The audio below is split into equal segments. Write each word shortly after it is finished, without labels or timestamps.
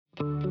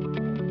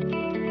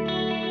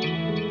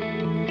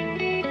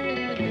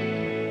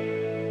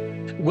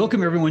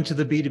Welcome, everyone, to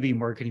the B2B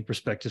Marketing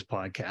Perspectives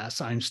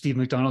podcast. I'm Steve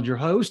McDonald, your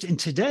host, and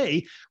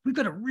today we've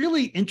got a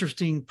really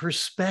interesting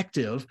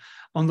perspective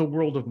on the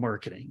world of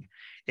marketing.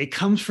 It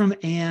comes from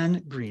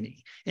Anne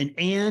Greeny, and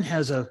Anne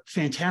has a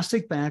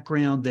fantastic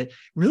background that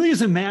really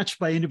isn't matched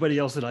by anybody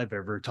else that I've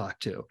ever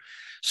talked to.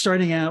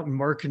 Starting out in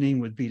marketing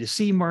with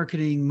B2C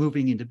marketing,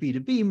 moving into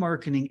B2B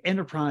marketing,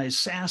 enterprise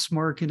SaaS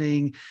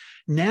marketing,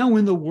 now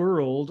in the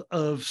world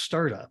of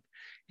startup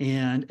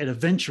and at a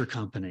venture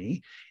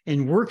company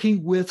and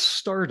working with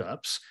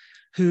startups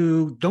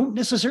who don't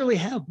necessarily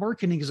have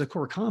marketing as a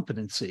core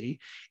competency.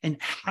 And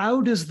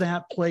how does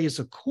that play as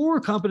a core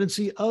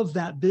competency of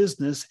that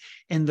business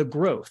and the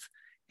growth?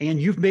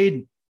 And you've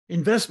made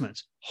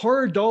investments,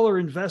 hard dollar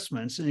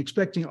investments and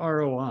expecting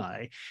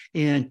ROI.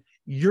 And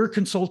you're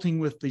consulting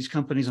with these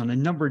companies on a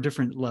number of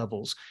different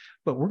levels.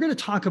 But we're going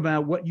to talk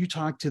about what you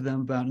talk to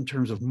them about in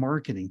terms of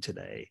marketing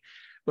today.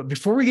 But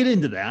before we get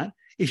into that,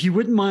 if you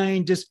wouldn't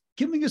mind just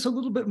giving us a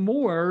little bit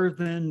more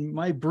than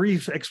my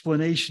brief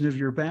explanation of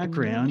your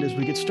background as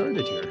we get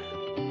started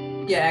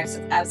here. Yeah,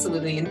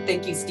 absolutely. And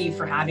thank you, Steve,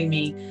 for having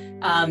me.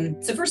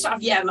 So first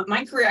off,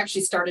 my career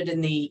actually started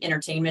in the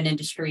entertainment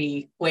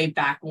industry way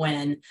back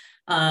when.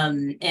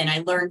 And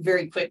I learned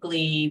very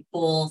quickly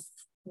both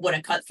what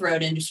a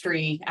cutthroat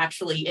industry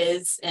actually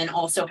is and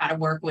also how to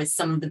work with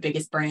some of the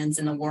biggest brands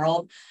in the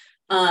world.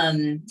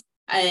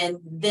 And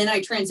then I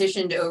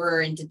transitioned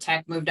over into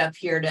tech, moved up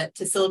here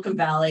to Silicon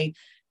Valley.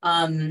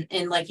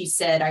 And like you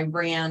said, I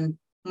ran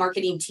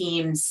marketing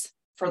teams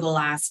for the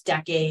last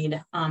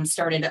decade,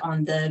 started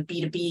on the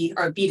B2B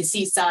or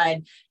B2C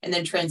side, and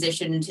then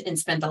transitioned and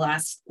spent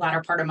the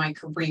latter part of my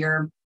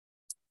career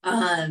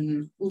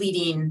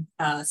leading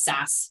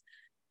SaaS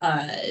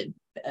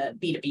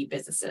B2B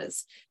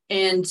businesses.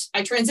 And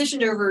I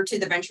transitioned over to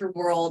the venture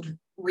world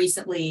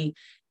recently.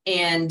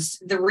 And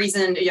the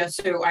reason,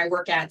 so I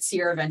work at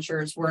Sierra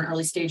Ventures. We're an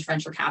early stage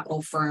venture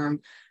capital firm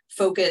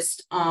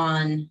focused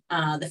on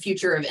the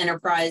future of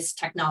enterprise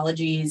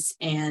technologies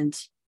and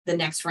the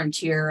next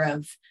frontier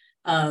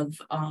of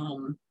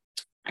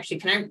actually,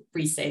 can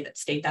I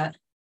state that?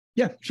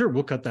 Yeah, sure.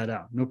 We'll cut that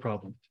out. No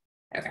problem.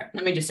 Okay,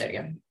 let me just say it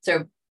again.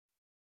 So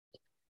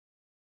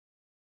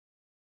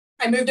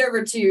I moved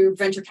over to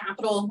venture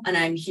capital and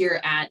I'm here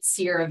at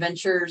Sierra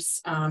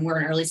Ventures. We're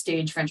an early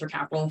stage venture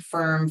capital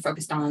firm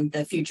focused on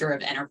the future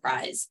of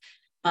enterprise.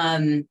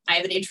 I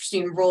have an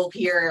interesting role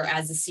here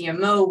as a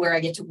CMO where I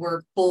get to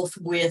work both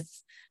with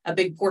a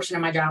big portion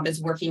of my job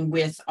is working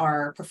with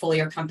our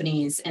portfolio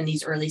companies and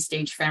these early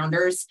stage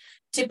founders,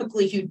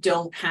 typically who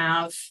don't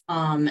have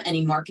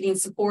any marketing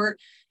support.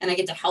 And I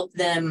get to help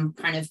them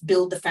kind of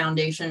build the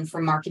foundation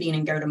for marketing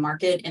and go to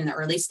market in the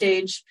early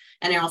stage.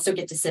 And I also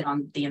get to sit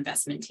on the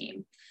investment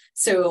team.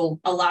 So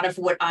a lot of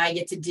what I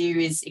get to do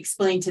is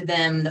explain to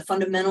them the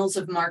fundamentals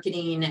of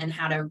marketing and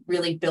how to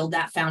really build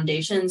that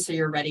foundation so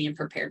you're ready and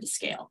prepared to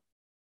scale.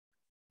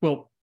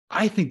 Well,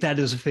 I think that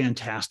is a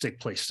fantastic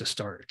place to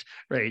start,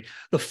 right?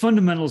 The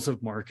fundamentals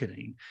of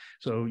marketing.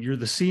 So you're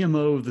the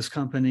CMO of this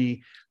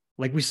company.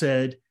 Like we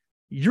said,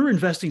 you're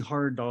investing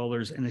hard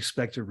dollars and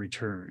expect a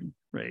return,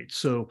 right?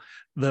 So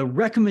the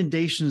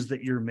recommendations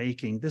that you're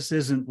making, this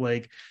isn't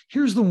like,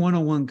 here's the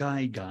 101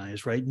 guide,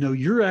 guys, right? No,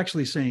 you're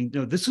actually saying,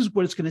 no, this is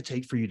what it's going to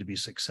take for you to be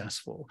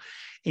successful.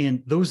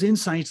 And those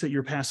insights that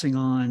you're passing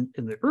on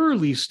in the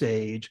early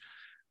stage,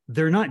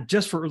 they're not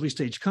just for early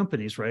stage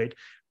companies, right?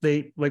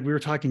 They, like we were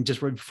talking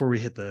just right before we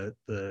hit the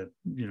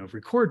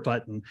record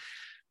button,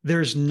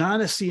 there's not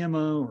a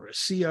CMO or a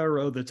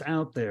CRO that's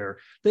out there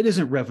that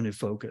isn't revenue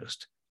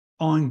focused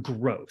on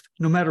growth,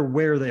 no matter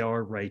where they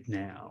are right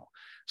now.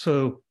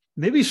 So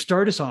maybe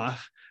start us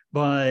off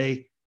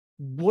by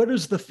what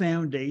is the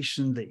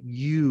foundation that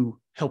you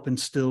help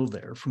instill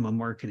there from a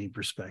marketing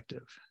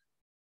perspective?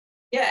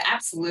 Yeah,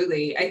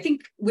 absolutely. I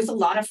think with a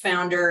lot of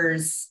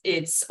founders,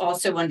 it's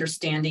also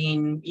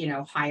understanding,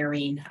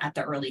 hiring at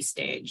the early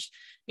stage.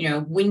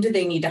 When do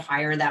they need to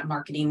hire that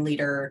marketing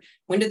leader?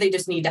 When do they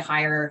just need to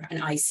hire an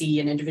IC,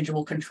 an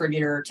individual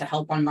contributor to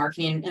help on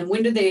marketing? And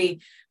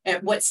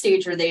at what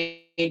stage are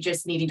they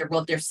just needing to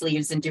roll up their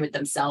sleeves and do it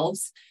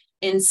themselves?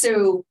 And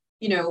so,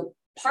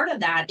 part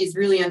of that is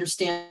really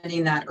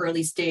understanding that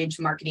early stage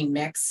marketing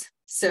mix.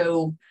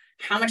 So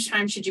how much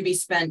time should you be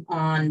spent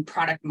on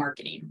product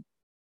marketing?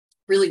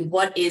 Really,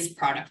 what is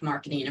product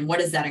marketing and what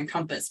does that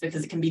encompass?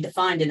 Because it can be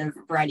defined in a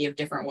variety of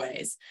different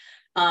ways.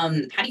 How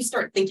do you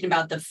start thinking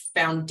about the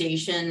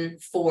foundation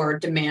for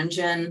demand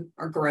gen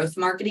or growth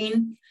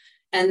marketing?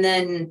 And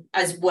then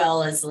as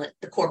well as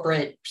the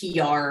corporate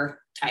PR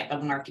type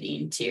of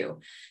marketing too.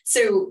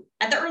 So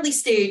at the early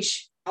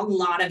stage, a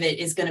lot of it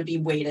is going to be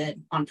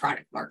weighted on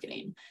product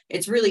marketing.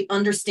 It's really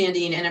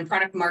understanding, and in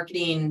product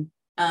marketing,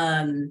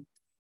 it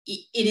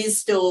is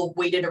still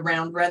weighted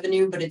around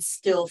revenue, but it's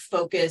still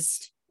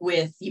focused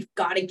with, you've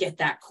got to get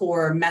that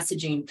core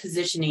messaging,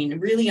 positioning,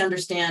 and really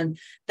understand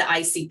the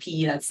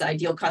ICP, that's the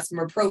ideal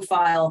customer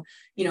profile.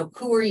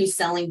 Who are you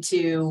selling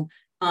to?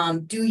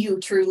 Do you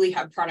truly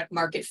have product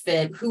market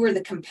fit? Who are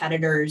the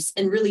competitors?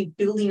 And really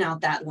building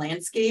out that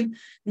landscape,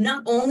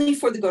 not only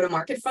for the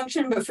go-to-market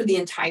function, but for the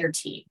entire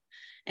team.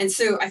 And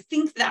so I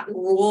think that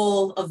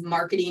role of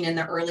marketing in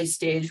the early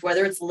stage,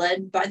 whether it's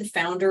led by the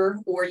founder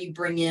or you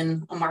bring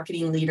in a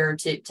marketing leader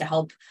to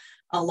help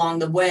along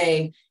the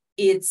way,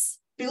 it's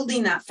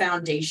building that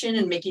foundation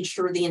and making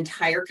sure the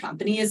entire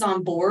company is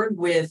on board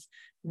with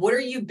what are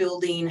you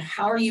building,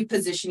 how are you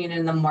positioning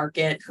in the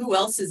market, who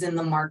else is in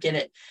the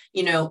market,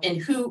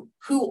 and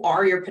who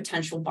are your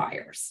potential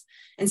buyers.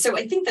 And so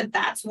I think that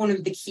that's one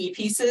of the key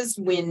pieces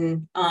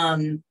when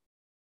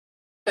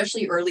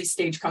especially early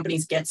stage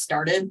companies get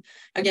started.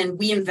 Again,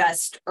 we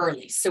invest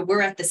early. So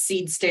we're at the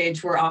seed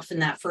stage. We're often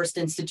that first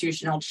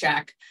institutional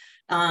check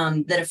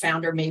that a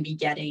founder may be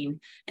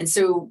getting. And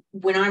so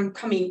when I'm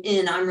coming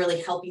in, I'm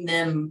really helping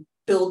them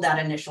build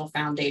that initial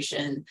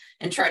foundation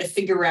and try to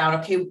figure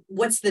out, okay,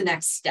 what's the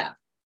next step?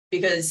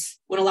 Because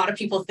when a lot of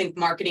people think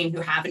marketing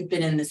who haven't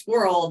been in this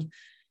world,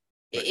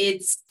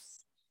 it's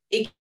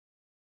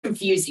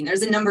confusing.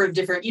 There's a number of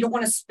different, you don't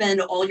want to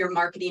spend all your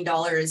marketing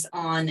dollars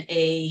on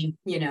a,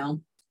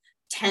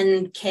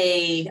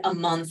 $10K a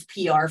month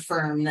PR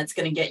firm that's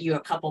going to get you a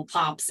couple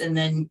pops. And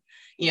then,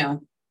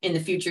 in the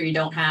future, you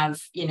don't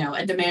have,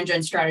 a demand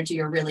gen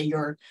strategy or really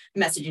your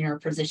messaging or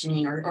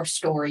positioning or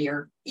story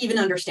or even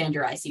understand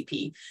your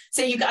ICP.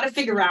 So you got to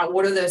figure out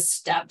what are those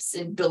steps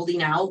in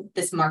building out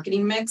this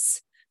marketing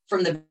mix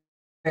from the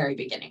very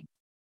beginning.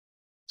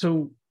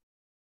 So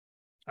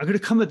I'm going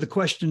to come at the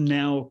question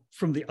now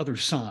from the other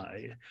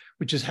side,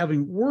 which is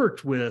having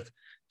worked with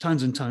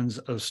tons and tons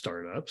of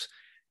startups,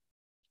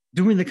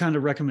 doing the kind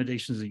of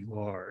recommendations that you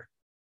are,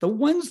 the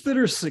ones that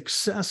are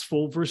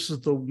successful versus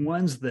the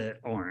ones that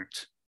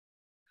aren't.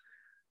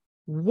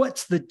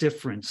 What's the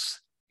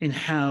difference in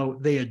how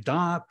they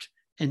adopt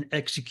and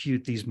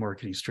execute these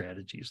marketing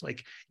strategies?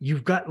 Like,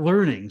 you've got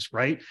learnings,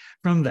 right,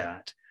 from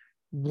that.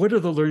 What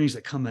are the learnings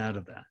that come out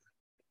of that?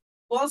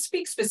 Well, I'll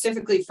speak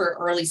specifically for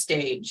early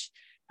stage.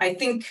 I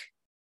think,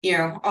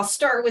 I'll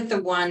start with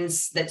the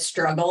ones that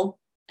struggle.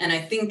 And I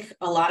think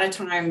a lot of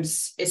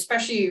times,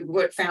 especially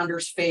what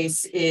founders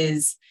face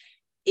is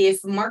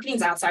if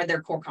marketing's outside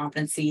their core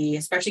competency,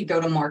 especially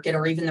go to market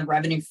or even the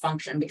revenue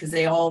function, because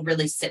they all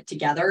really sit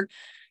together.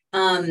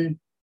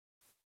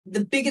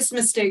 The biggest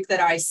mistake that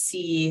I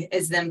see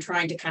is them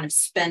trying to kind of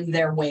spend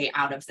their way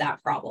out of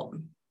that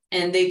problem.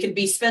 And they could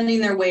be spending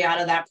their way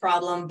out of that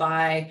problem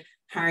by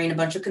hiring a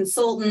bunch of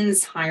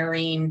consultants,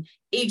 hiring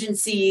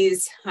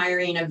agencies,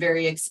 hiring a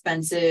very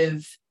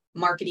expensive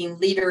marketing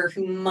leader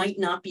who might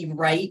not be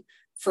right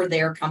for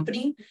their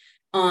company,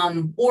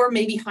 or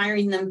maybe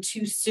hiring them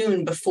too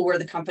soon before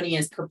the company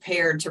is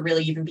prepared to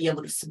really even be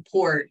able to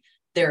support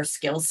their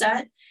skill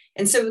set.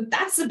 And so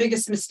that's the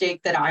biggest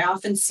mistake that I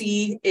often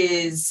see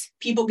is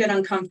people get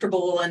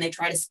uncomfortable and they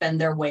try to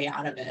spend their way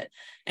out of it.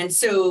 And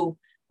so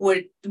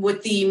what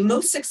the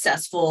most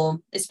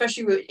successful,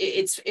 especially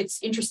it's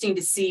interesting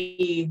to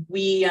see,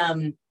 we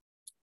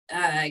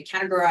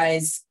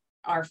categorize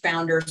our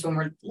founders when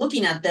we're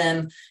looking at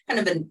them kind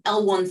of an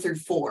L1 through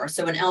 4.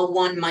 So an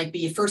L1 might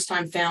be a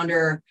first-time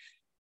founder,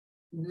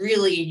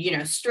 really,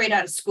 straight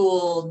out of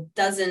school,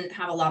 doesn't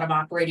have a lot of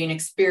operating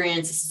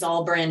experience. This is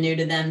all brand new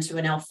to them, to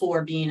an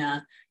L4 being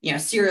a,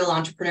 serial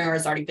entrepreneur,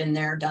 has already been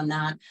there, done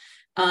that.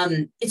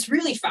 It's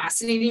really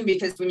fascinating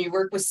because when you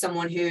work with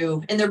someone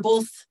who, and they're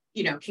both,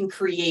 can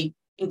create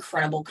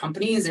incredible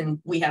companies, and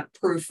we have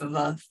proof of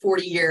a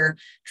 40-year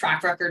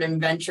track record in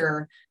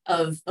venture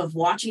of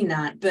watching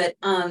that. But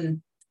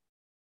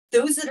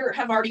those that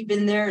have already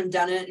been there and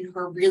done it and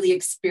are really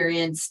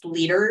experienced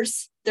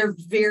leaders, they're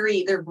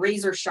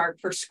razor sharp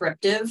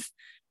prescriptive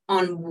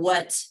on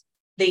what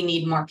they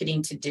need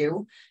marketing to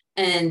do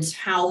and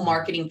how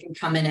marketing can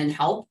come in and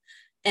help.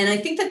 And I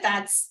think that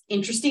that's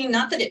interesting,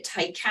 not that it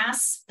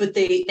typecasts, but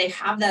they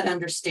have that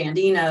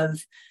understanding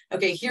of,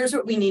 okay, here's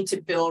what we need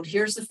to build.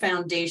 Here's the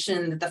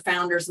foundation that the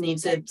founders need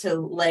to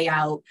lay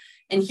out.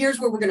 And here's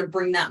where we're going to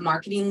bring that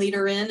marketing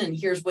leader in. And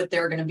here's what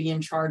they're going to be in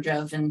charge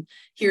of. And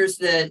here's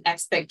the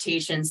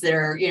expectations that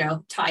are,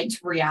 tied to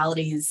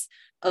realities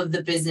of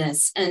the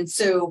business. And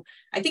so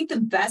I think the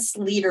best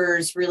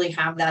leaders really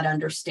have that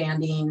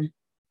understanding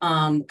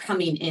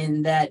coming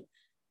in that,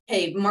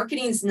 hey,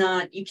 marketing's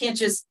not, you can't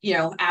just,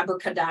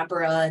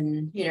 abracadabra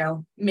and,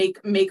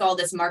 make all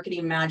this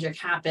marketing magic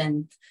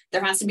happen.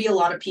 There has to be a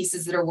lot of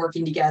pieces that are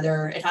working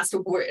together. It has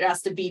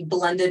to be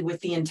blended with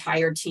the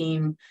entire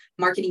team.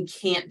 Marketing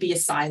can't be a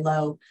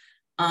silo.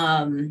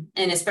 And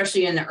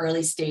especially in the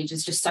early stage,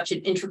 it's just such an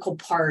integral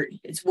part.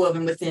 It's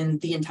woven within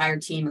the entire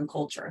team and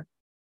culture.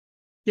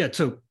 Yeah.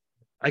 So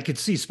I could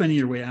see spending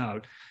your way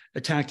out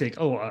a tactic.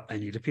 Oh, I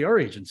need a PR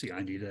agency.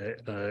 I need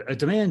a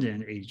demand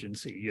gen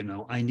agency.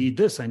 I need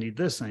this. I need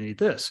this. I need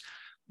this.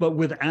 But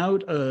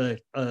without a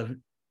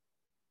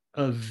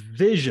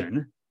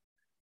vision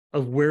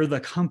of where the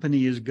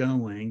company is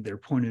going, their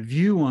point of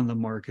view on the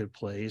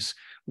marketplace,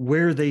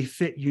 where they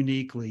fit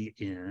uniquely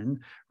in,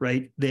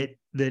 right? That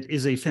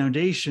is a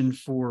foundation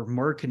for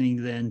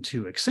marketing then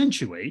to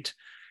accentuate.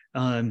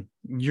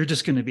 You're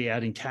just going to be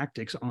adding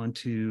tactics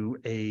onto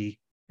a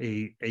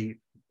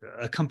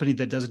company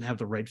that doesn't have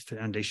the right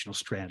foundational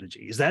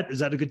strategy. Is that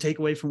a good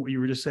takeaway from what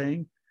you were just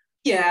saying?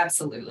 Yeah,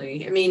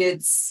 absolutely. I mean,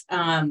 and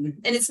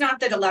it's not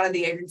that a lot of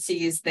the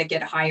agencies that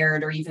get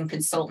hired or even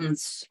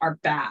consultants are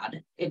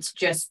bad. It's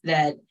just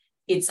that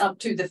it's up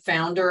to the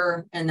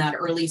founder and that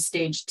early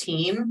stage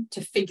team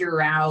to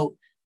figure out.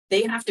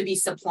 They have to be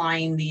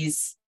supplying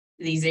these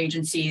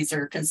agencies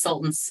or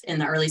consultants in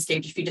the early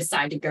stage if you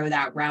decide to go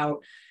that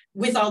route,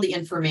 with all the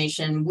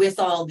information, with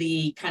all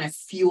the kind of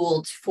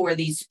fuel for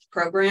these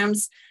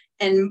programs.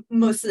 And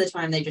most of the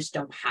time they just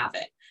don't have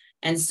it.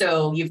 And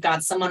so you've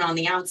got someone on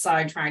the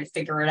outside trying to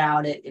figure it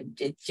out.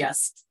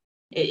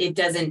 It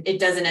doesn't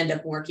end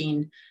up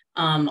working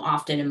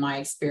often in my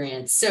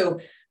experience. So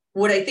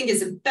what I think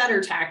is a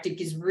better tactic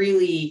is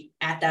really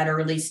at that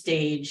early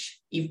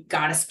stage, you've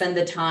got to spend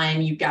the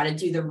time, you've got to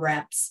do the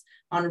reps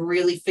on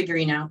really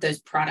figuring out those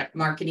product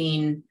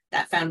marketing,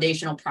 that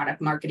foundational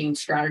product marketing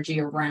strategy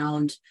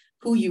around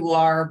who you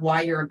are,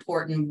 why you're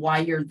important, why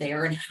you're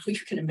there, and how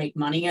you're going to make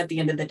money at the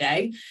end of the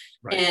day.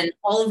 Right. And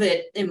all of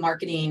it in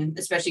marketing,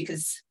 especially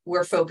because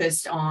we're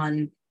focused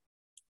on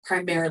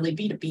primarily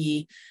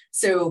B2B.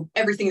 So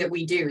everything that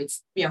we do,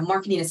 it's,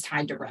 marketing is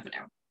tied to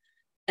revenue.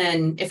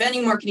 And if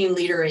any marketing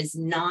leader is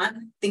not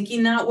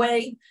thinking that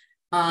way,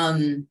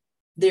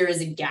 there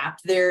is a gap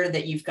there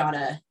that you got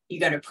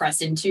to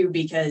press into,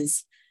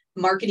 because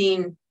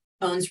marketing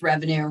owns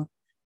revenue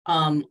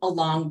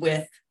along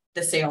with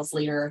the sales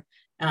leader.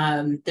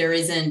 There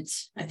isn't,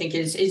 I think,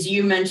 as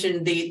you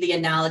mentioned, the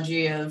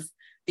analogy of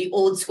the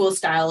old school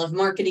style of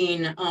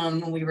marketing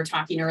when we were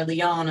talking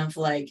early on of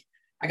like,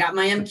 I got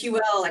my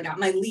MQL, I got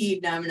my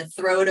lead, now I'm going to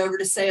throw it over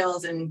to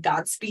sales and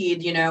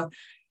Godspeed,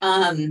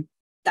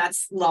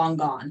 that's long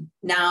gone.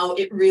 Now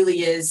it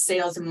really is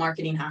sales and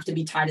marketing have to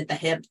be tied at the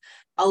hip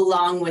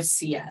along with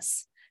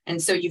CS.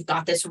 And so you've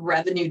got this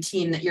revenue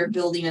team that you're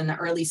building in the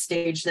early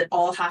stage that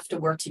all have to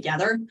work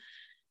together.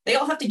 They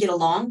all have to get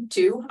along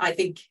too. I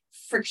think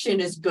friction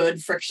is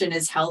good. Friction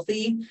is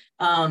healthy.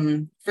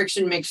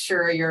 Friction makes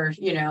sure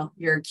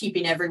you're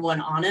keeping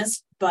everyone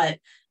honest. But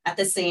at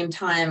the same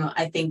time,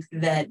 I think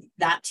that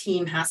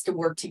team has to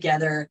work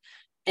together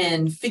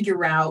and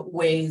figure out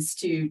ways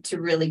to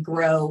really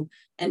grow,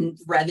 and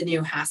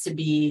revenue has to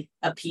be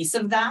a piece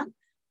of that.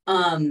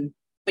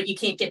 But you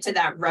can't get to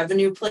that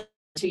revenue place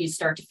until you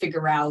start to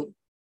figure out,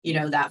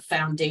 that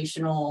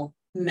foundational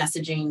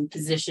messaging,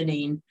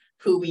 positioning,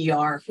 who we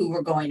are, who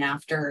we're going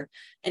after,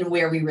 and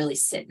where we really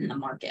sit in the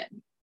market.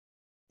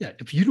 Yeah,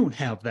 if you don't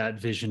have that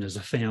vision as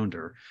a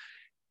founder,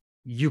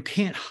 you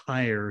can't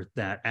hire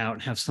that out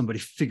and have somebody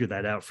figure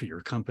that out for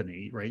your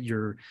company, right?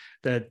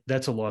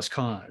 That's a lost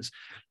cause.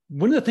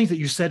 One of the things that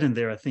you said in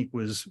there, I think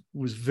was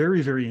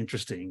very, very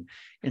interesting.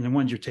 And I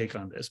wanted your take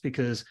on this,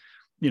 because,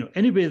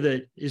 anybody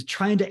that is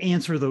trying to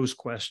answer those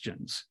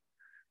questions,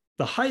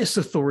 the highest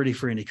authority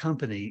for any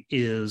company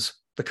is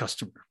the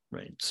customer,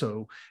 right?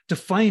 So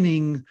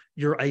defining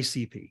your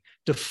ICP,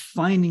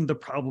 defining the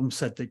problem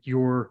set that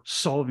you're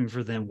solving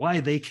for them, why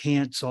they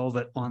can't solve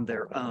it on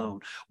their own.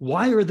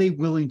 Why are they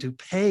willing to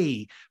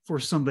pay for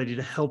somebody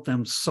to help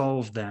them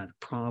solve that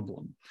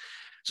problem?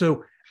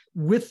 So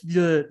with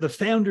the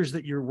founders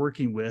that you're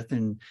working with,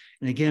 and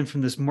again,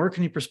 from this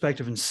marketing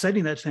perspective and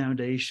setting that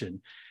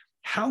foundation,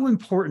 how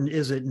important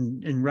is it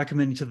in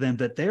recommending to them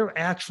that they're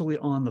actually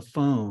on the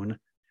phone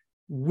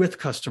with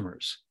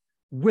customers,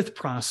 with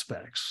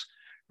prospects,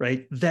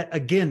 right? That,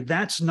 again,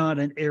 that's not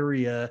an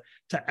area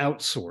to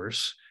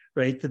outsource,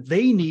 right? That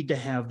they need to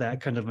have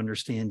that kind of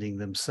understanding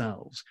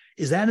themselves.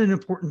 Is that an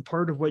important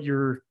part of what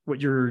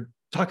you're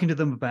talking to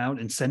them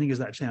about and setting as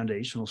that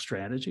foundational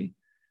strategy?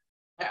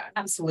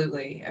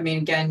 Absolutely. I mean,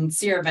 again,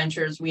 Sierra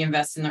Ventures, we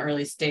invest in the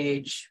early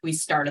stage. We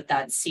start at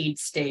that seed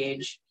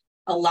stage.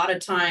 A lot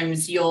of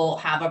times you'll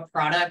have a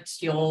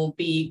product, you'll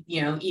be,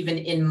 even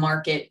in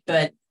market,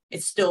 but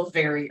it's still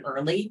very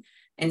early.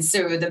 And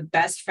so the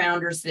best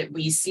founders that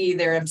we see,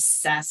 they're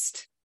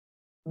obsessed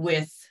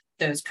with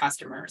those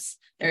customers.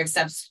 They're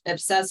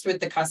obsessed with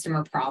the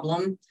customer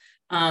problem.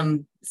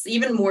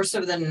 Even more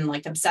so than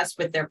like obsessed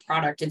with their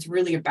product. It's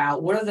really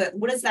about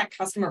what is that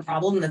customer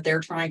problem that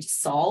they're trying to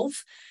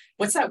solve?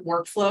 What's that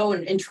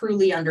workflow, and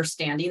truly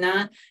understanding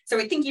that. So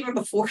I think even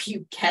before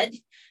you get,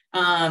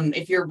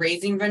 if you're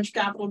raising venture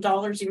capital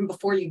dollars, even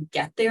before you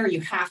get there, you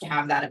have to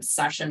have that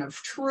obsession of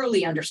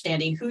truly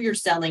understanding who you're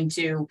selling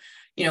to,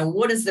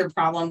 what is their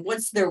problem,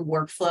 what's their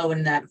workflow,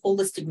 and that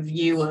holistic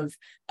view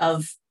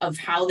of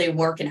how they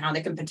work and how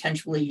they can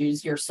potentially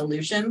use your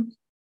solution.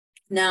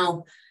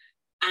 Now,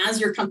 as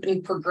your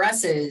company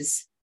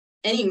progresses,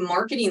 any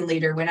marketing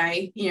leader, when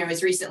I,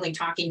 was recently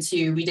talking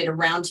to, we did a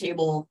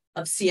roundtable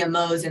of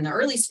CMOs in the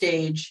early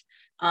stage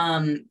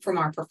from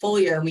our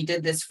portfolio. And we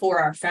did this for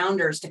our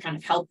founders to kind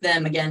of help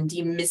them, again,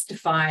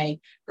 demystify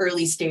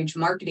early stage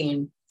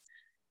marketing.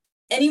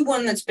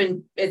 Anyone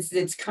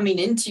that's coming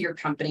into your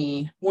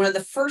company, one of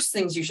the first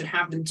things you should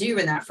have them do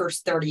in that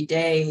first 30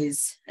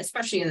 days,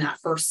 especially in that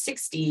first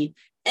 60,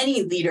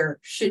 any leader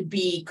should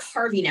be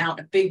carving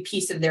out a big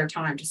piece of their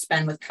time to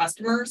spend with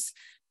customers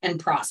and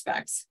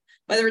prospects.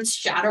 Whether it's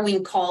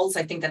shadowing calls,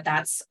 I think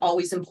that's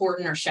always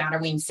important, or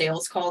shadowing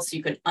sales calls so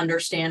you could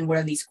understand what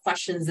are these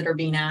questions that are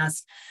being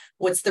asked.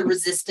 what's the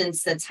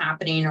resistance that's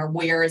happening, or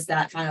where is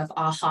that kind of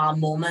aha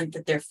moment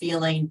that they're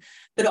feeling,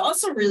 but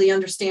also really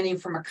understanding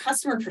from a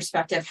customer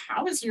perspective,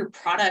 how is your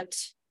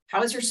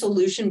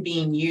solution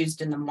being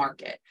used in the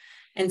market?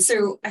 And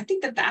so I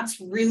think that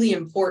that's really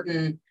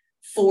important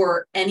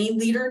for any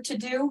leader to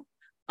do,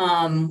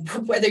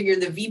 whether you're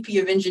the VP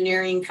of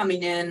engineering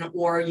coming in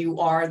or you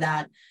are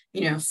that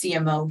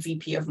CMO,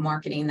 VP of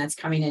marketing that's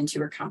coming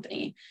into a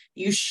company.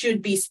 You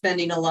should be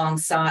spending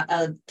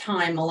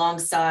time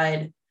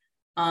alongside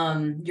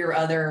your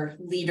other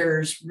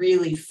leaders,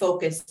 really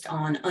focused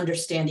on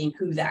understanding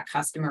who that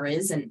customer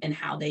is and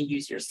how they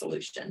use your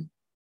solution.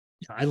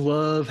 I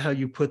love how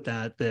you put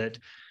that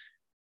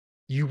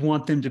you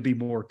want them to be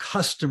more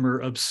customer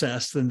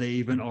obsessed than they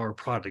even are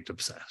product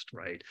obsessed,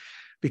 right?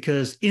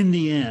 Because in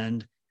the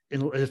end,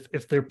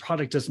 if their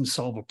product doesn't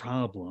solve a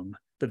problem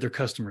that their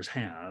customers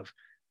have,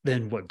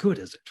 then what good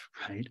is it,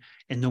 right?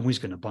 And no one's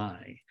going to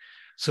buy.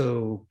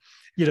 So,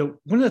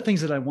 one of the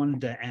things that I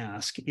wanted to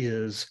ask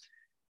is,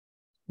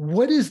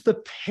 what is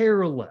the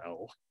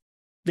parallel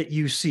that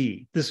you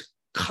see, this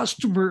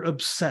customer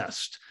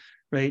obsessed,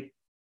 right?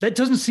 That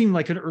doesn't seem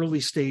like an early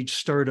stage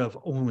startup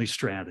only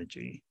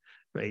strategy,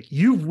 right?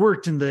 You've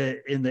worked in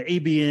the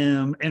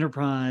ABM,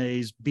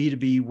 enterprise,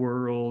 B2B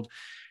world.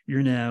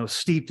 You're now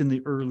steeped in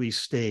the early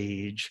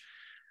stage.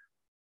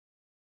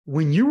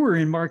 When you were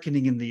in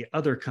marketing in the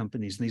other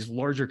companies, in these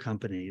larger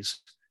companies,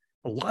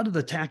 a lot of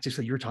the tactics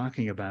that you're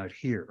talking about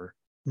here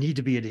need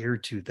to be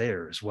adhered to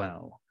there as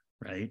well,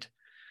 right?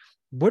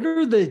 What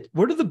are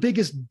the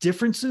biggest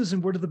differences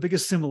and what are the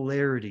biggest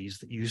similarities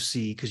that you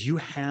see? Because you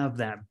have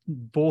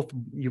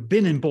you've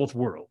been in both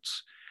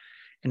worlds.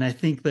 And I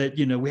think that,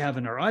 we have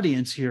in our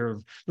audience here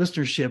of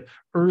listenership,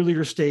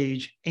 earlier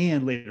stage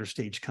and later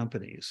stage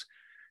companies.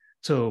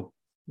 So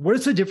what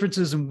is the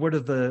differences and what are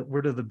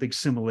the big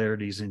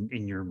similarities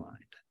in your mind?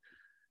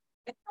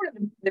 One of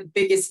the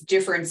biggest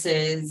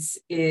differences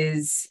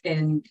is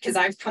because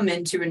I've come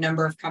into a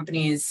number of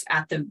companies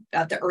at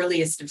the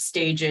earliest of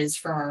stages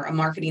for a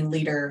marketing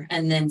leader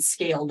and then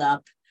scaled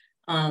up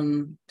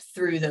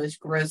through those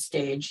growth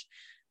stage.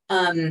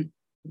 But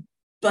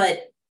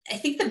I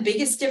think the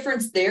biggest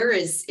difference there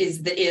is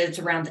it's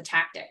around the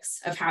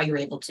tactics of how you're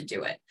able to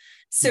do it.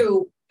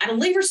 So at a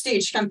later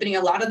stage company,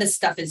 a lot of this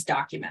stuff is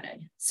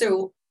documented.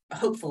 So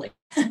hopefully,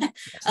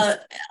 a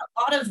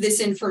lot of this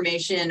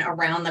information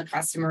around the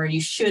customer, you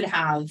should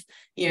have,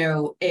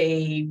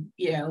 a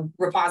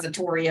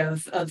repository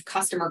of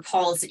customer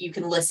calls that you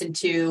can listen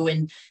to,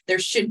 and there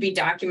should be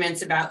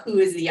documents about who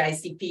is the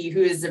ICP,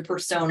 who is the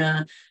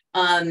persona.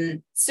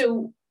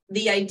 So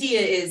the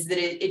idea is that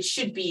it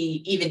should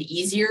be even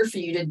easier for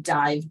you to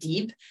dive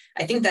deep.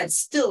 I think that's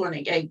still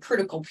a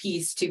critical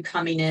piece to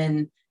coming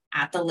in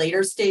at the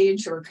later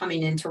stage or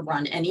coming in to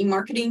run any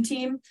marketing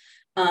team.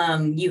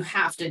 You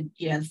have to,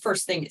 the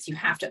first thing is you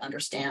have to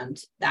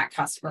understand that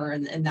customer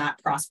and that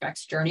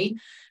prospect's journey.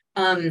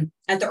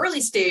 At the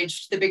early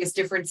stage, the biggest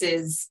difference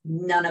is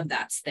none of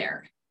that's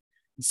there.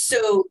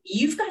 So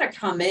you've got to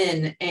come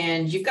in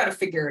and you've got to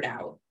figure it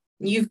out.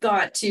 You've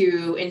got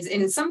to,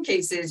 in some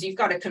cases, you've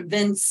got to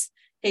convince,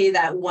 hey,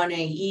 that one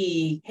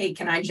AE, hey,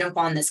 can I jump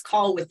on this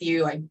call with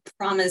you? I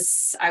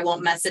promise I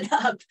won't mess it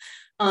up.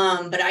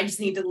 But I just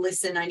need to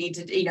listen. I need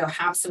to,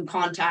 have some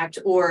contact,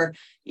 or,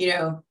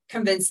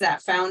 convince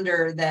that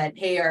founder that,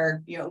 hey,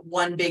 our,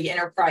 one big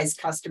enterprise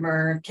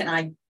customer, can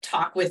I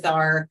talk with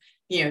our,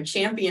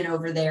 champion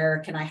over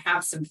there? Can I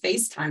have some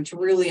FaceTime to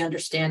really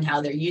understand how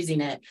they're using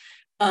it?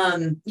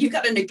 You've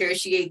got to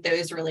negotiate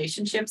those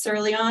relationships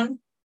early on.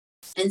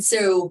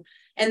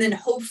 And then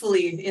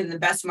hopefully in the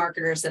best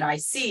marketers that I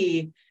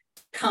see,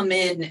 come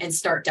in and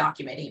start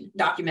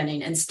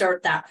documenting and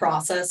start that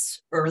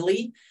process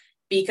early.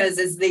 Because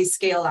as they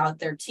scale out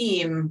their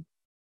team,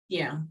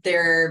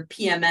 their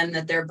PMM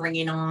that they're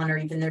bringing on, or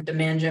even their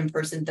demand gen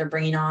person they're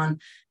bringing on,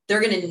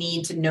 they're going to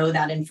need to know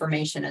that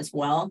information as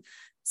well.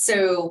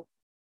 So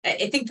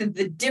I think that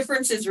the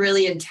difference is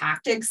really in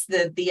tactics.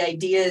 The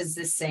idea is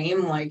the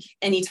same. Like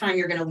anytime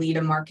you're going to lead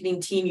a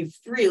marketing team, you've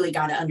really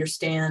got to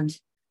understand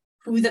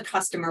who the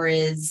customer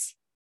is,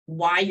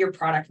 why your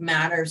product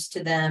matters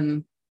to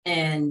them,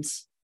 and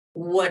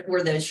what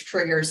were those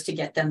triggers to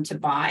get them to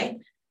buy.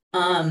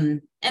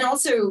 And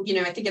also,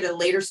 I think at a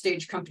later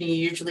stage company,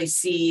 you usually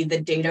see the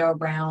data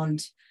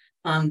around,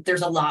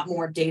 there's a lot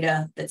more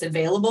data that's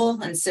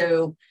available. And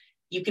so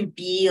you can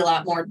be a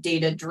lot more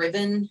data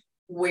driven,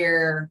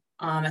 where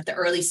at the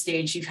early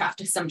stage, you have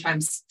to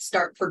sometimes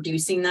start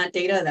producing that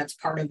data. That's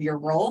part of your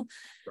role.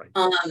 Right.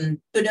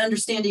 But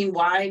understanding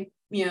why,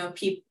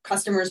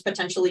 customers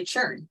potentially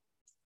churn.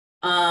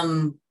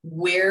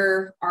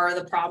 Where are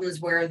the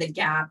problems? Where are the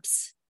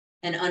gaps?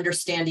 And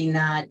understanding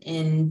that,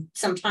 and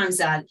sometimes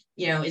that,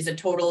 is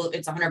it's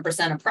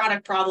 100% a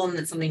product problem,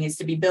 that something needs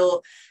to be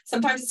built.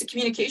 Sometimes it's a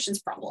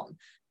communications problem.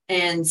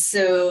 And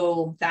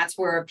so that's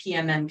where a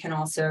PMM can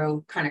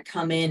also kind of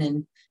come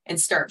in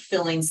and start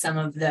filling some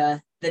of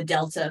the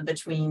delta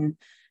between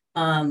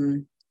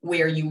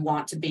where you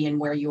want to be and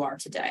where you are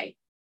today.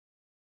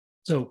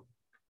 So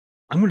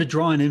I'm going to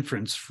draw an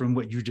inference from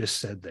what you just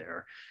said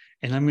there.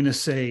 And I'm going to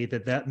say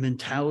that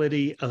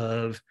mentality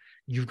of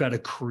you've got to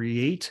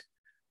create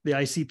the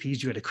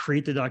ICPs, you got to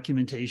create the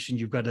documentation,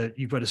 you've got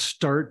to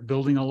start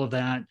building all of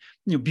that,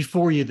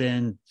 before you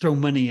then throw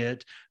money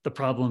at the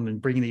problem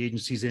and bringing the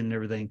agencies in and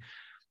everything.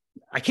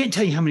 I can't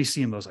tell you how many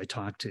CMOs I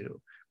talk to,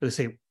 but they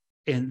say,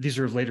 and these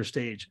are later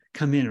stage,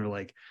 come in and are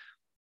like,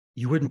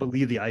 you wouldn't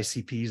believe the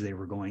ICPs they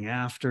were going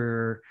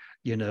after.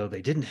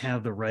 They didn't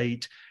have the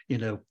right,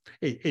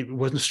 it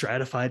wasn't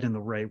stratified in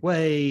the right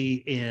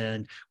way.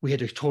 And we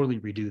had to totally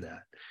redo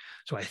that.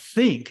 So I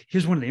think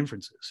here's one of the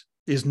inferences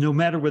is no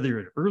matter whether you're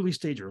at early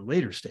stage or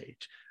later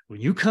stage, when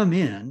you come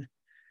in,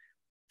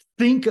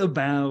 think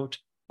about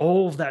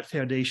all of that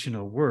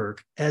foundational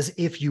work as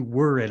if you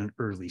were at an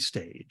early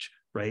stage,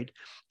 right?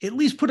 At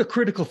least put a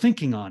critical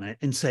thinking on it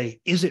and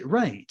say, is it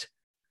right?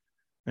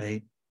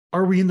 Right?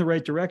 Are we in the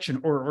right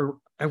direction? Or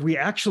have we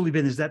actually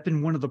been, has that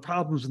been one of the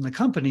problems in the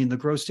company, in the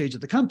growth stage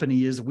of the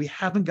company, is we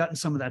haven't gotten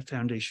some of that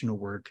foundational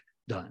work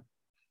done?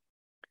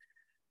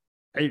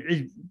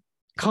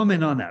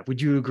 Comment on that.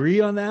 Would you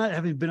agree on that,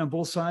 having been on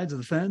both sides of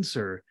the fence?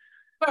 Or?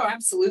 Oh,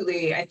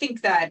 absolutely. I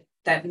think that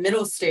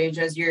middle stage,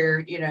 as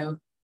you're,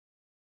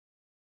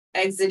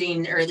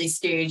 exiting early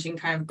stage and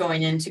kind of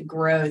going into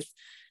growth,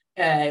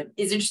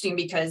 is interesting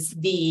because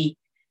the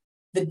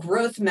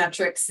growth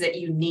metrics that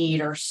you need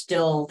are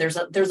still, there's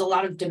a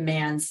lot of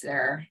demands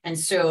there. And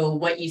so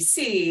what you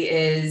see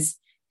is,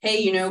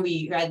 hey,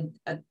 we had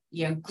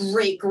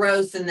great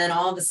growth, and then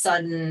all of a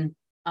sudden,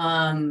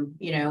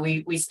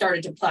 we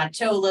started to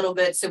plateau a little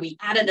bit. So we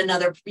added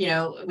another,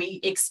 we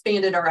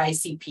expanded our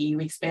ICP,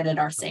 we expanded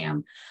our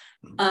SAM.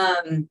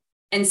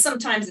 And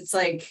sometimes it's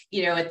like,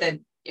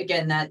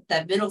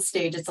 that middle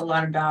stage, it's a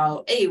lot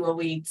about, hey, well,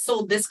 we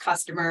sold this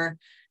customer,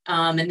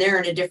 and they're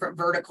in a different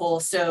vertical,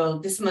 so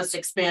this must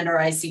expand our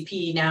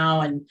ICP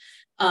now. And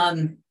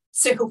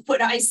so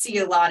what I see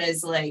a lot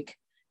is like,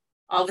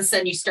 all of a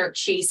sudden you start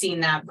chasing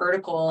that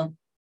vertical,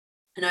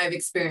 and I've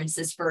experienced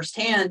this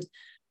firsthand.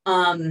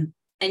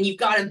 And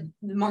the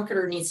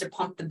marketer needs to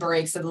pump the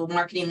brakes, or the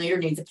marketing leader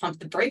needs to pump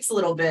the brakes a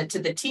little bit to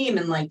the team.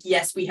 And like,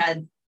 yes, we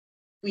had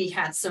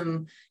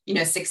some,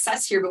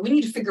 success here, but we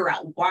need to figure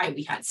out why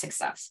we had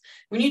success.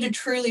 We need to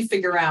truly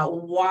figure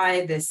out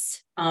why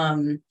this,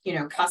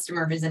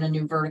 customer who's in a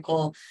new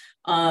vertical,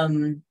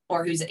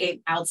 or who's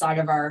outside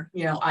of our,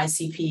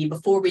 ICP,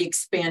 before we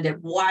expand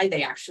it, why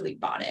they actually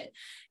bought it.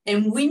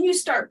 And when you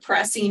start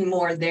pressing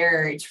more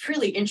there, it's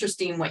really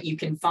interesting what you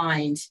can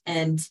find.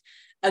 And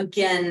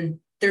again,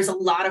 there's a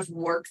lot of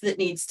work that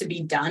needs to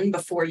be done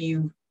before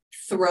you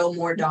throw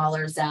more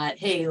dollars at,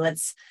 hey,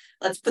 let's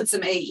put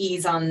some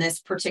AEs on this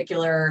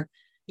particular,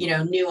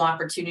 new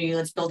opportunity.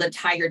 Let's build a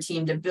tiger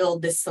team to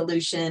build this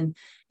solution.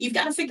 You've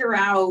got to figure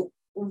out,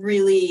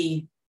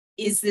 really,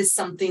 is this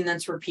something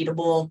that's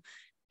repeatable?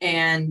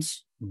 And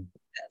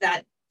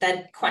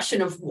that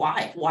question of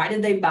why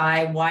did they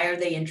buy? Why are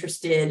they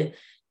interested?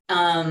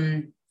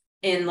 And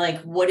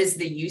like, what is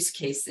the use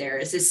case there?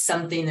 Is this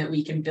something that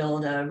we can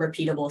build a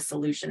repeatable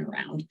solution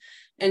around?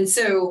 And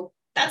so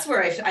that's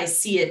where I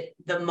see it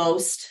the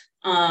most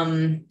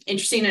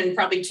interesting. And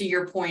probably to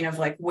your point of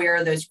like, where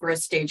are those growth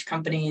stage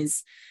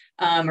companies,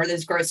 or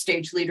those growth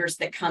stage leaders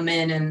that come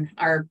in and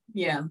are,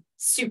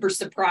 super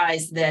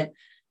surprised that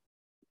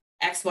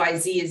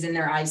XYZ is in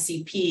their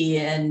ICP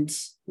and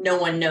no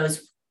one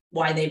knows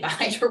why they buy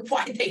it or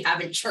why they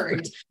haven't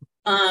churned.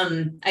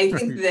 I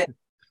think that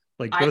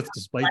like both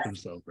despite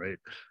themselves, right?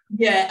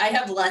 Yeah, I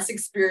have less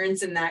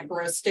experience in that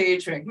growth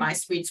stage. Like, my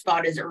sweet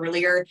spot is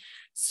earlier.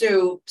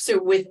 So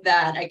with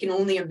that, I can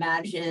only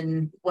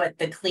imagine what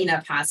the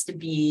cleanup has to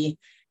be.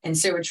 And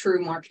so a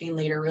true marketing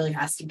leader really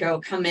has to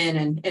come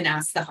in and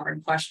ask the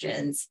hard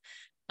questions,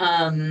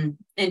 and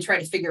try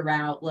to figure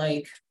out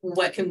like,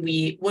 what can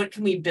we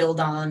build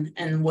on,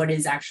 and what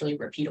is actually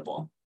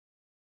repeatable.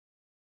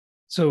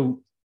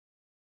 So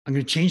I'm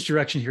going to change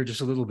direction here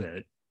just a little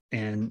bit.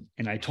 And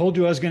I told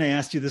you I was going to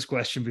ask you this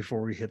question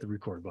before we hit the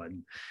record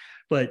button.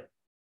 But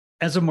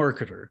as a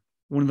marketer,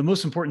 one of the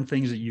most important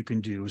things that you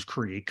can do is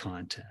create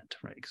content,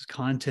 right? Because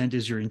content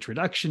is your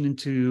introduction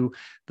into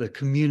the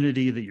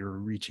community that you're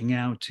reaching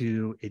out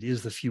to. It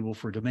is the fuel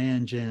for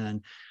demand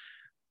gen.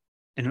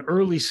 An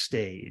early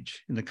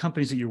stage in the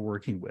companies that you're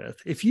working with,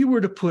 if you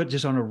were to put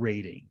just on a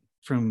rating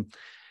from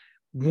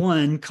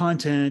 1,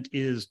 content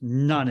is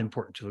not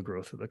important to the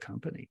growth of the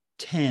company.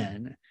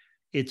 10,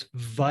 it's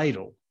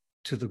vital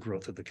to the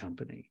growth of the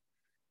company.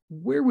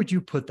 Where would you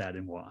put that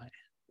and why?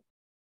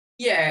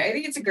 Yeah, I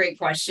think it's a great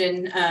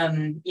question.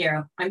 I'm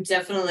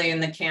definitely in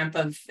the camp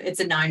of it's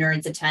a 9 or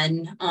it's a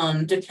 10,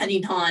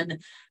 depending on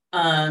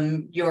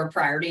your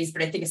priorities.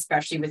 But I think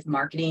especially with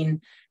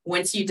marketing,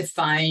 once you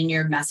define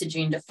your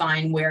messaging,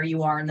 define where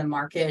you are in the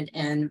market,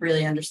 and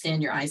really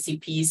understand your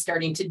ICP,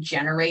 starting to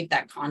generate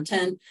that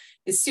content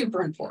is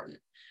super important.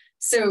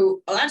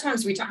 So a lot of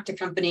times we talk to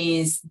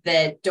companies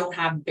that don't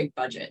have big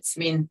budgets. I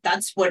mean,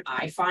 that's what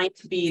I find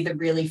to be the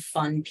really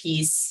fun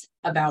piece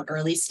about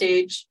early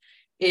stage,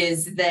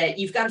 is that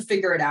you've got to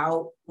figure it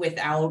out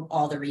without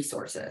all the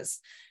resources.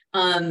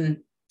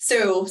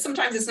 So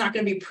sometimes it's not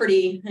going to be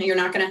pretty, and you're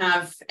not going to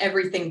have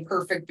everything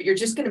perfect, but you're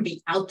just going to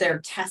be out there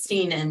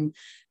testing and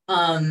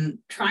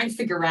trying to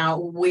figure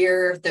out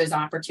where those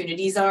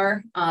opportunities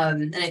are.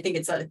 And I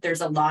think there's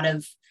a lot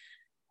of,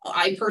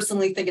 I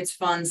personally think it's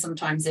fun.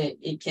 Sometimes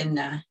it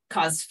can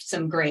cause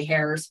some gray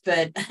hairs,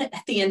 but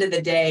at the end of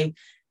the day,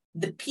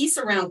 the piece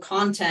around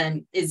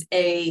content is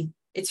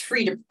it's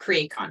free to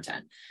create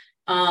content.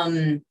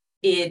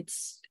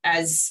 It's,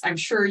 as I'm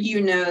sure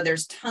you know,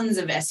 there's tons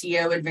of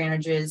SEO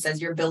advantages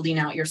as you're building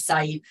out your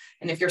site.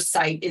 And if your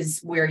site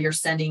is where you're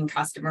sending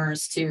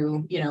customers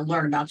to,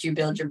 learn about you,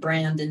 build your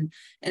brand, and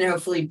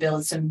hopefully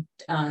build some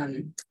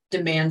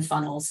demand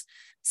funnels.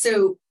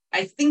 So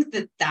I think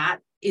that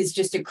is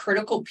just a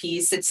critical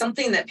piece. It's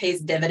something that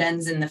pays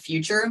dividends in the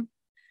future.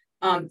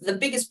 The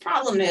biggest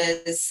problem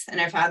is, and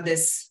I've had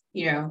this,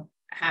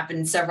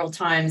 happen several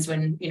times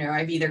when,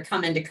 I've either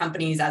come into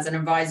companies as an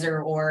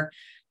advisor or,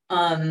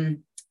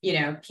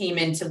 came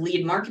in to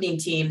lead marketing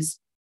teams.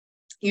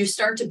 You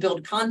start to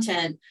build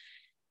content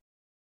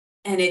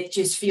and it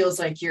just feels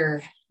like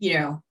you're,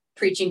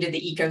 preaching to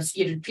the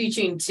ecosystem,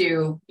 preaching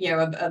to,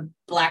 a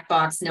black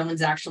box. No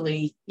one's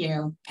actually,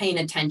 paying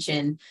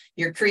attention.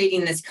 You're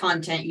creating this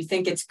content. You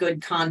think it's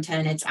good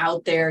content. It's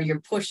out there.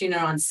 You're pushing it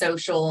on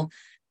social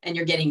and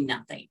you're getting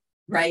nothing.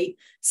 Right.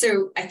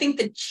 So I think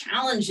the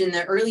challenge in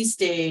the early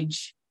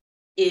stage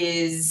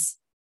is,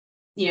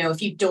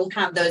 if you don't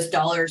have those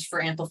dollars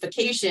for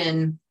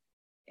amplification,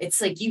 it's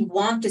like you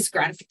want this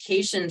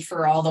gratification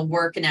for all the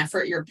work and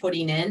effort you're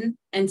putting in.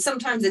 And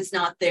sometimes it's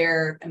not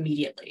there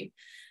immediately.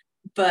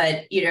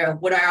 But,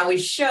 what I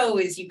always show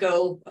is you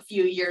go a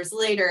few years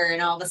later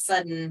and all of a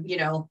sudden,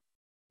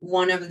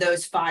 one of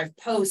those 5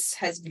 posts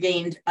has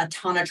gained a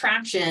ton of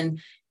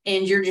traction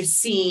and you're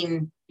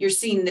seeing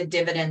the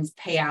dividends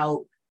pay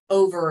out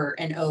over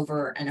and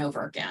over and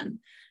over again.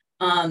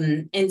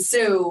 And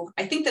so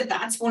I think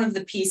that's one of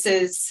the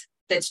pieces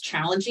that's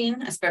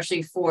challenging,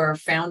 especially for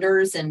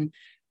founders and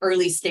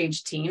early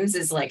stage teams,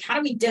 is like, how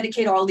do we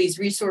dedicate all these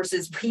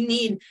resources? We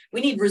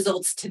need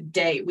results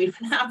today. We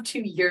don't have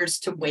 2 years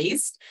to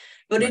waste,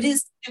 but It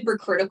is super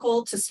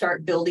critical to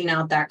start building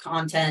out that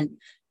content,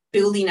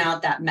 building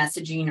out that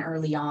messaging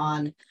early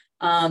on,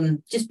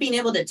 just being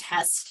able to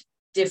test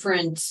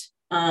different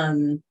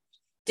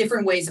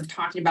ways of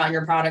talking about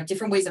your product,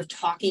 different ways of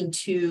talking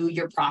to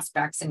your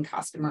prospects and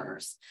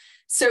customers.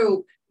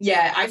 So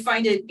yeah, I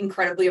find it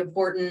incredibly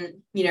important.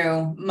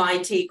 My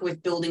take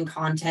with building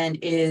content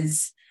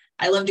is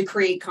I love to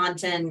create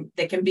content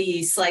that can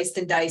be sliced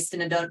and diced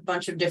in a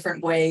bunch of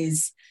different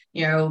ways.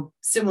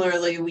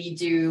 Similarly, we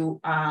do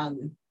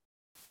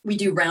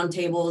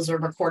roundtables or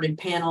recorded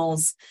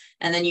panels,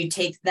 and then you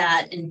take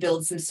that and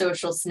build some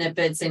social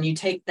snippets, and you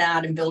take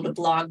that and build a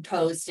blog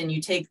post, and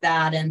you take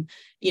that and,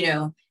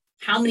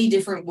 how many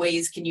different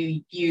ways can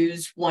you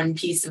use one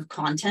piece of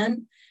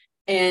content?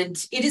 And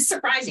it is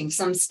surprising.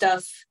 Some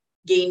stuff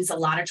gains a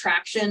lot of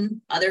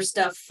traction. Other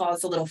stuff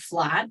falls a little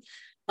flat.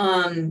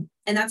 And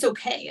that's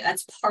okay.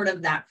 That's part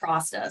of that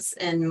process.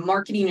 And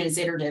marketing is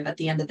iterative at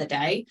the end of the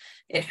day.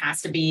 It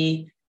has to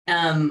be,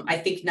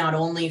 I think, not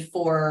only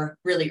for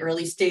really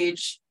early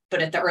stage,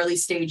 but at the early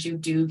stage, you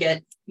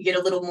get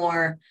a little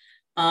more,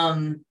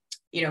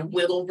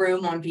 wiggle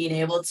room on being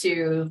able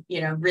to,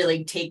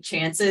 really take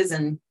chances,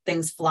 and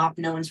things flop.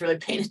 No one's really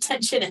paying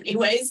attention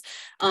anyways.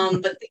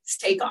 But things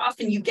take off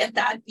and you get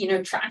that,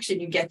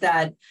 traction, you get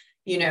that,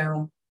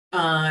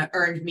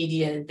 earned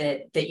media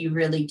that you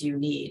really do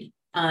need.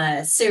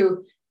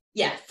 So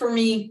yeah, for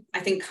me, I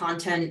think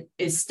content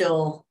is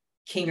still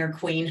king or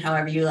queen,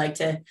 however you like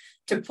to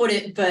put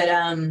it. But,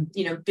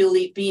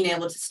 being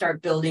able to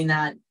start building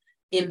that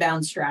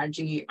inbound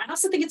strategy. I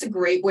also think it's a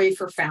great way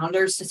for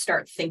founders to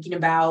start thinking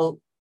about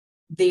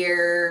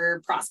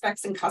their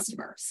prospects and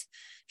customers.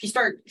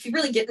 If you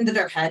really get into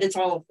their head, it's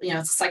all,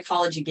 it's a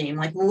psychology game.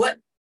 Like, what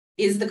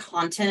is the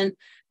content?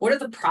 What are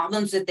the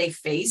problems that they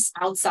face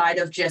outside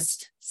of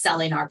just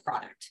selling our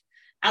product?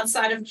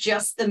 Outside of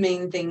just the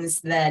main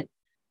things that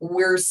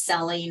we're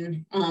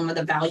selling,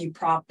 the value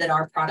prop that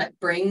our product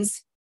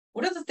brings?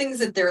 What are the things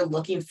that they're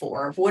looking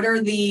for? What are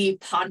the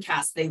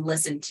podcasts they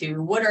listen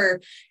to? What are,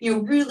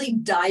 really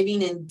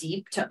diving in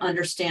deep to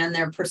understand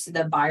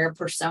the buyer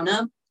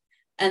persona,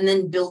 and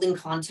then building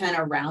content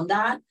around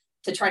that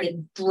to try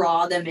to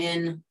draw them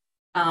in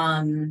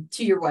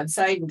to your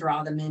website and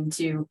draw them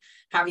into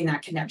having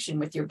that connection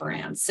with your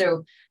brand.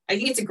 So I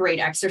think it's a great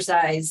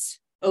exercise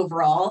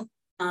overall.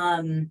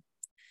 And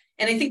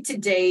I think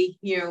today,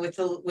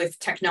 with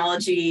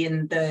technology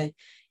and the,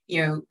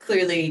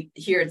 clearly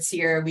here at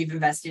Sierra, we've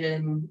invested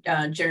in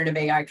generative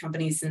AI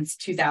companies since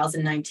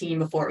 2019,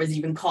 before it was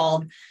even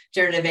called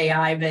generative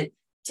AI. But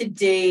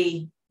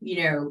today,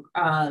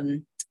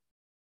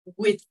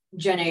 with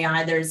Gen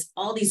AI, there's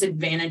all these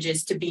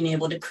advantages to being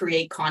able to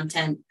create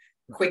content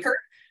quicker.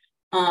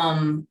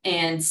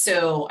 And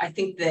so I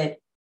think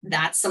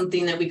that's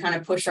something that we kind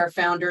of push our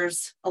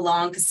founders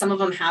along, because some of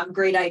them have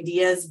great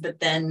ideas, but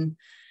then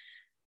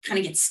kind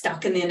of get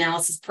stuck in the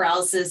analysis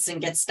paralysis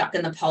and get stuck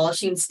in the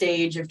polishing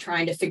stage of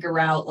trying to figure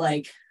out,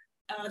 like,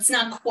 it's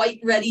not quite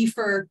ready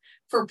for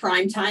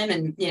prime time.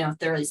 And, the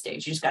early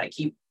stage, you just got to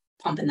keep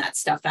pumping that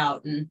stuff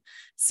out and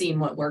seeing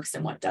what works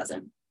and what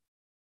doesn't.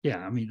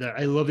 Yeah, I mean,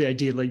 I love the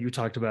idea like you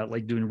talked about,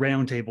 like doing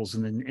roundtables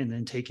and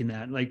then taking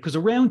that, like, because a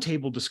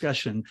roundtable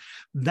discussion,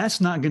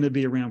 that's not going to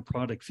be around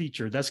product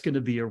feature. That's going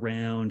to be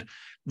around,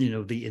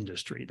 the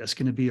industry. That's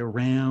going to be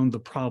around the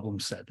problem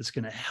set. That's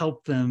going to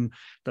help them,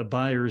 the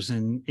buyers,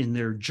 in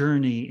their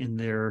journey, in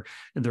their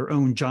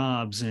own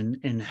jobs,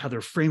 and how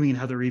they're framing and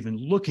how they're even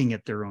looking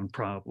at their own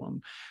problem,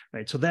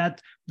 right? So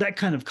that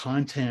kind of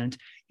content,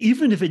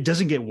 even if it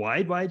doesn't get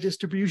wide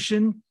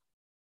distribution,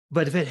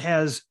 but if it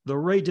has the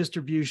right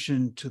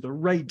distribution to the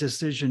right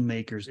decision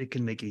makers, it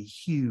can make a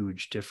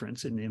huge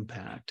difference in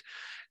impact.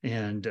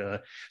 And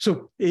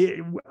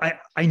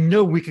I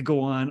know we could go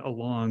on a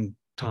long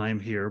time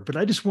here, but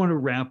I just want to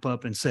wrap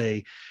up and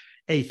say,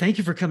 hey, thank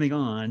you for coming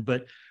on.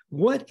 But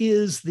what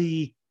is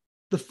the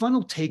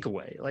final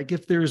takeaway? Like,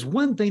 if there's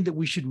one thing that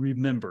we should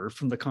remember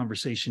from the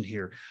conversation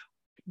here,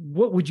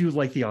 what would you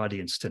like the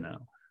audience to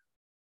know?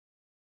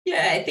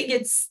 Yeah, I think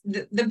it's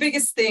the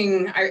biggest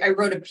thing. I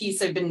wrote a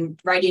piece. I've been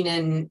writing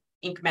in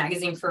Inc.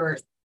 magazine for, I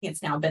think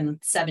it's now been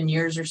 7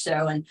 years or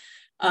so. And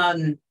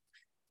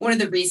one of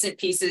the recent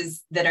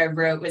pieces that I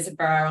wrote was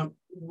about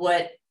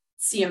what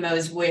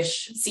CMOs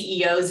wish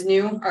CEOs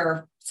knew,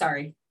 or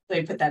sorry,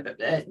 let me put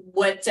that,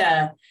 what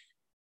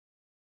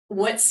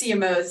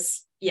CMOs,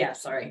 yeah,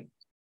 sorry.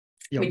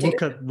 Yeah, we'll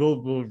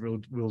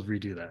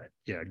redo that.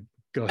 Yeah,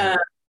 go ahead.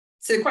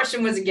 So the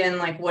question was, again,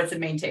 like, what's the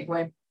main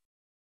takeaway?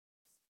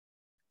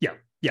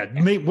 Yeah.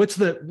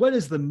 What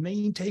is the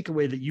main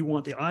takeaway that you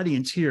want the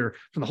audience here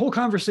from the whole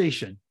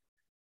conversation?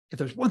 If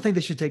there's one thing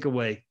they should take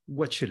away,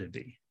 what should it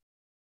be?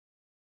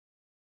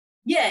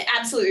 Yeah,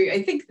 absolutely.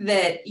 I think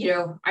that,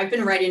 I've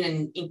been writing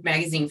in Inc.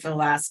 magazine for the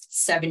last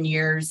 7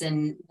 years.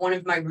 And one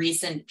of my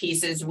recent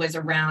pieces was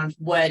around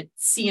what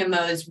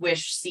CMOs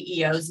wish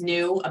CEOs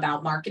knew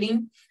about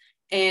marketing.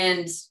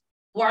 And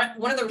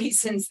one of the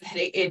reasons that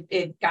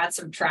it got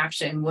some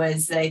traction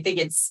was that I think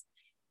it's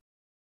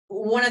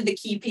one of the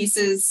key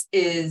pieces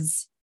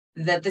is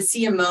that the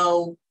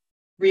CMO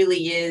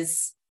really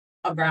is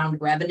around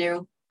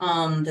revenue,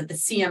 that the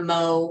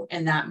CMO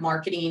and that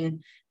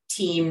marketing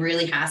team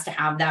really has to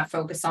have that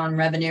focus on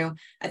revenue.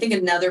 I think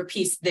another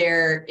piece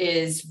there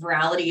is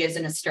virality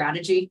isn't a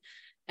strategy.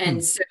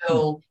 And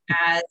so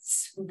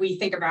as we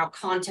think about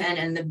content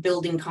and the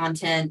building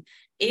content,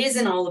 it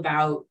isn't all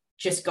about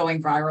just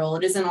going viral.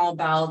 It isn't all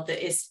about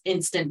the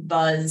instant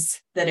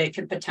buzz that it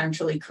could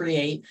potentially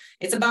create.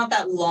 It's about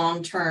that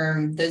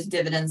long-term, those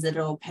dividends that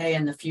it'll pay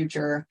in the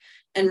future,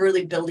 and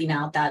really building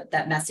out that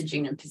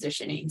messaging and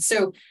positioning.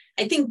 So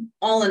I think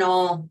all in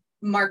all,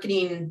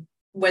 marketing,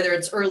 whether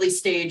it's early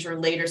stage or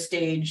later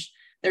stage,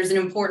 there's an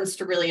importance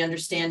to really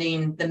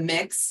understanding the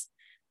mix.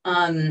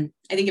 I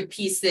think a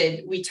piece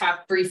that we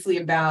talked briefly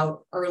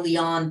about early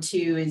on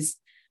too is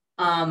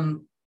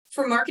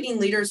for marketing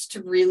leaders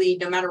to really,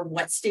 no matter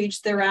what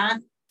stage they're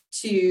at,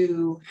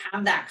 to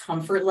have that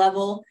comfort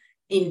level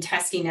in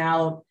testing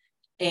out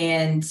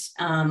and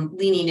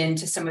leaning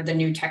into some of the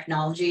new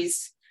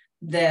technologies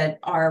that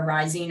are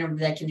arising or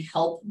that can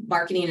help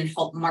marketing and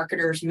help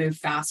marketers move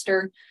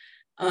faster.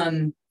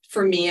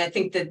 For me, I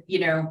think that,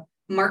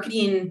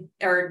 marketing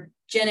or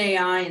Gen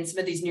AI and some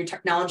of these new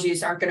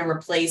technologies aren't going to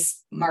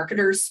replace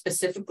marketers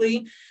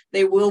specifically.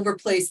 They will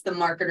replace the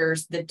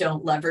marketers that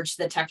don't leverage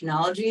the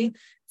technology.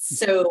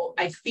 So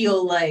I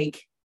feel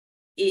like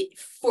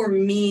for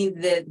me,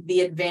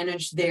 the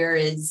advantage there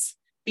is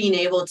being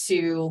able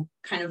to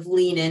kind of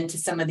lean into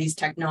some of these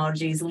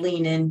technologies,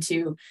 lean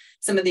into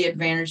some of the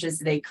advantages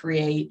they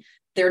create.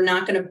 They're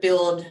not going to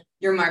build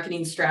your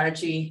marketing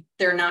strategy.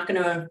 They're not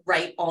going to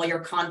write all your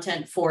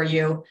content for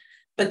you,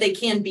 but they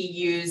can be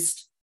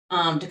used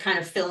to kind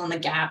of fill in the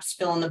gaps,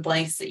 fill in the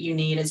blanks that you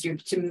need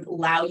to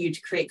allow you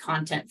to create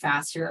content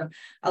faster,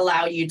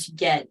 allow you to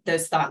get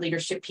those thought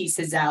leadership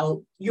pieces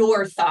out,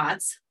 your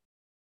thoughts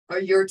or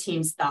your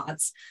team's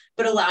thoughts,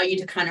 but allow you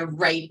to kind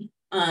of write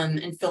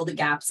and fill the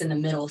gaps in the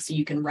middle so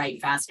you can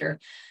write faster.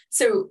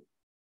 So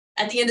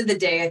at the end of the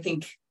day, I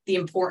think the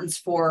importance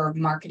for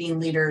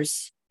marketing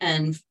leaders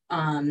and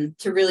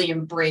to really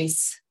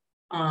embrace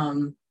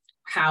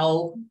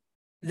how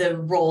the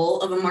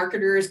role of a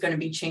marketer is going to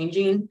be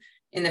changing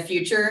in the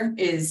future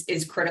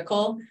is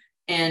critical.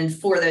 And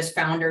for those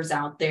founders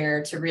out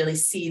there to really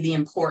see the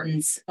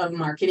importance of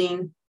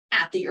marketing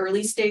at the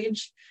early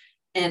stage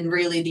and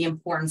really the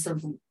importance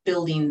of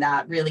building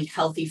that really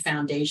healthy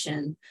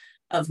foundation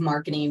of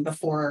marketing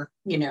before,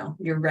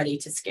 you're ready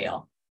to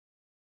scale.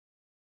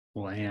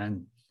 Well,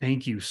 Anne,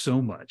 thank you so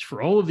much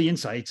for all of the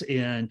insights.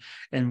 And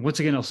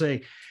once again, I'll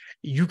say,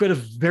 you've got a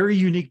very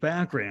unique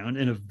background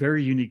and a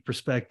very unique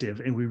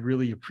perspective, and we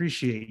really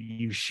appreciate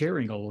you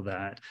sharing all of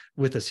that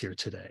with us here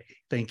today.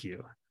 Thank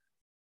you.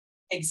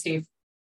 Thanks, Steve.